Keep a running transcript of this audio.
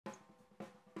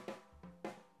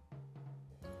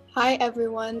Hi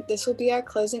everyone, this will be our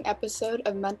closing episode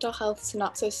of Mental Health's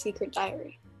Not So Secret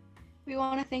Diary. We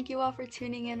want to thank you all for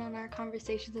tuning in on our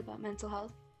conversations about mental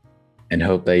health. And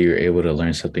hope that you're able to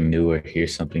learn something new or hear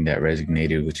something that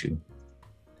resonated with you.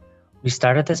 We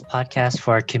started this podcast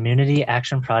for our community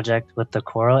action project with the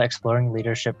Coro Exploring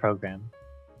Leadership program.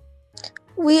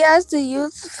 We, as the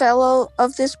youth fellow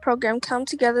of this program, come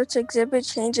together to exhibit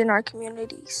change in our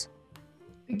communities.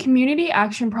 The Community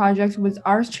Action Project was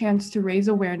our chance to raise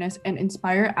awareness and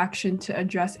inspire action to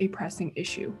address a pressing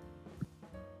issue.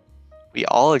 We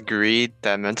all agreed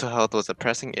that mental health was a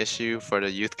pressing issue for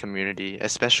the youth community,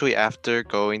 especially after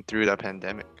going through the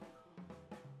pandemic.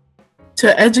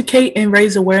 To educate and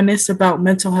raise awareness about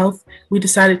mental health, we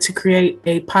decided to create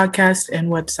a podcast and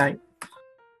website.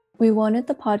 We wanted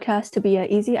the podcast to be an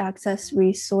easy access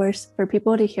resource for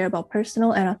people to hear about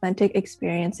personal and authentic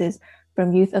experiences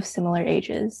from youth of similar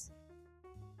ages.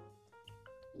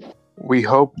 We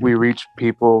hope we reach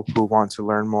people who want to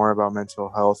learn more about mental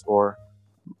health or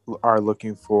are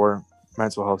looking for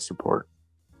mental health support.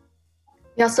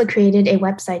 We also created a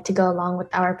website to go along with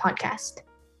our podcast.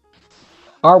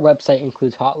 Our website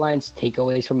includes hotlines,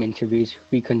 takeaways from interviews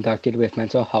we conducted with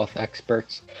mental health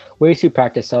experts, ways to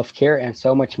practice self-care, and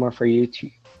so much more for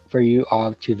you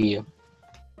all to view.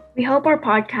 We hope our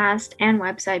podcast and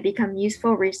website become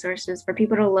useful resources for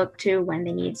people to look to when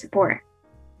they need support.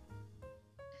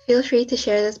 Feel free to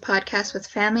share this podcast with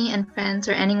family and friends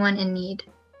or anyone in need.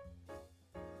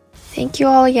 Thank you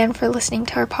all again for listening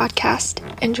to our podcast.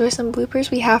 Enjoy some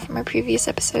bloopers we have from our previous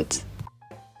episodes.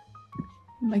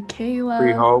 Michaela.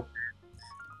 Free Hope.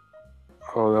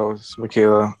 Oh, that was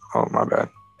Michaela. Oh, my bad.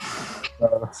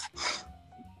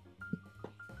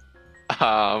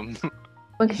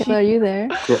 Michaela, are you there?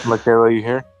 Michaela, you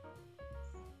here?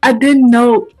 I didn't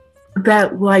know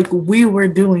that we were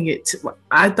doing it.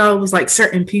 I thought it was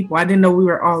certain people. I didn't know we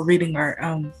were all reading our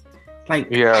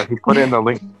Yeah, he put in the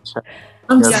link.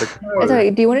 I'm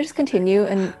sorry. Do you want to just continue?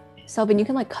 And Selvin, you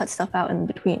can cut stuff out in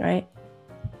between, right?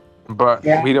 But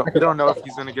we don't know if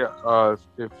he's gonna get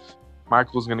if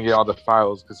Michael's gonna get all the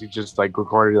files because he just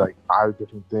recorded 5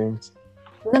 different things.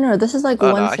 No, this is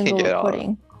one single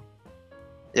recording.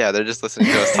 Yeah, they're just listening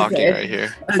to us talking right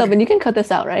here. Selvin, you can cut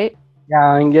this out, right?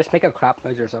 Yeah, and just make a clap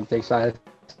noise or something so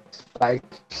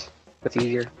it's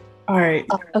easier. All right.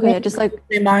 Okay, just say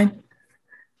mine.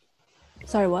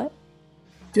 Sorry, what?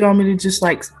 Do you want me to just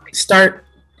start?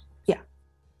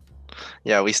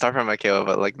 Yeah, we start from Michaela,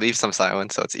 but leave some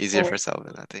silence so it's easier for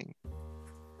Selvin, I think.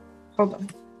 Hold on.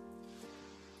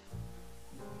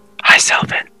 Hi,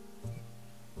 Selvin.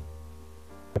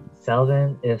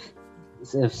 Selvin, if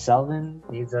Selvin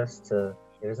needs us to,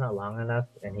 if it's not long enough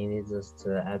and he needs us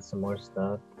to add some more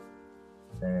stuff,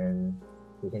 then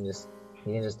he can just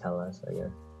tell us, I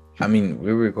guess. I mean,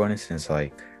 we were recording since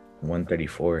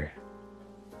 1:34.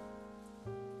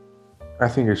 I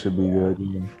think it should be good.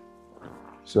 Yeah.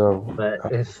 So, but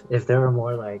if there were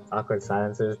more awkward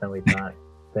silences than we thought,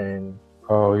 then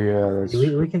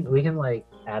we can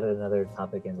add another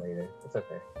topic in later. It's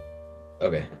okay.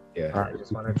 Okay. Yeah. I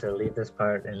just wanted to leave this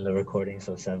part in the recording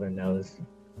so Selvin knows.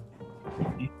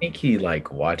 Do you think he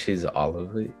watches all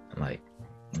of it,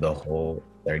 the whole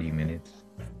 30 minutes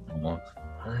almost?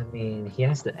 I mean, he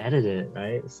has to edit it,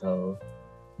 right? So.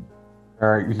 All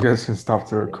right, you guys can stop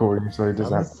the recording so he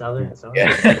doesn't.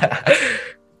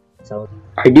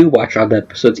 I do watch all the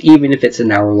episodes, even if it's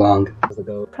an hour long.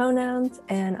 Pronouns,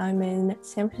 and I'm in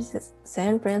San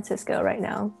Francisco right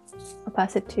now. I'll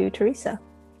pass it to Teresa.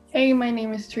 Hey, my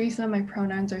name is Teresa. My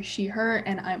pronouns are she, her,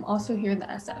 and I'm also here in the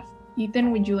SF.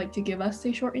 Ethan, would you like to give us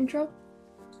a short intro?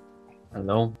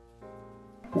 Hello.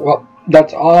 Well,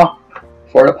 that's all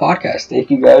for the podcast.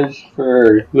 Thank you guys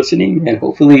for listening, and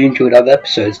hopefully you enjoyed all the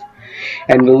episodes.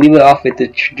 And we'll leave it off with the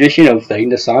tradition of letting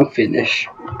the song finish.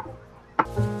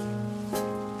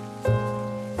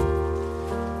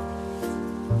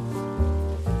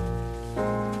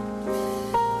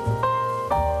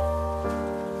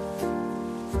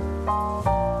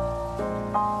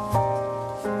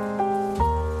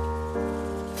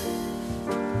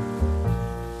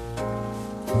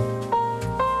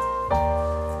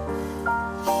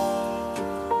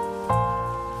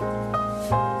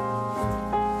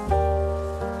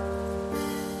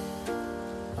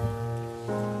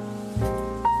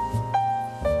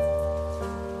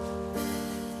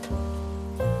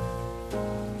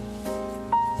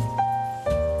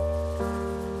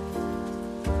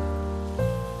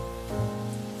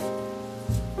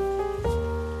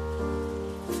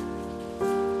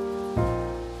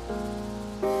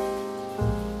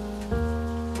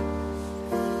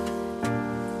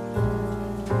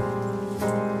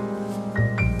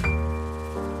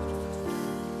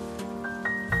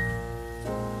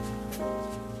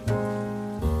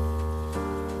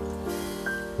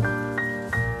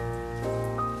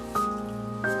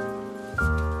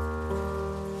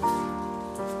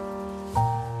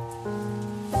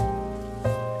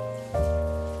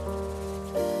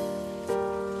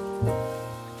 you.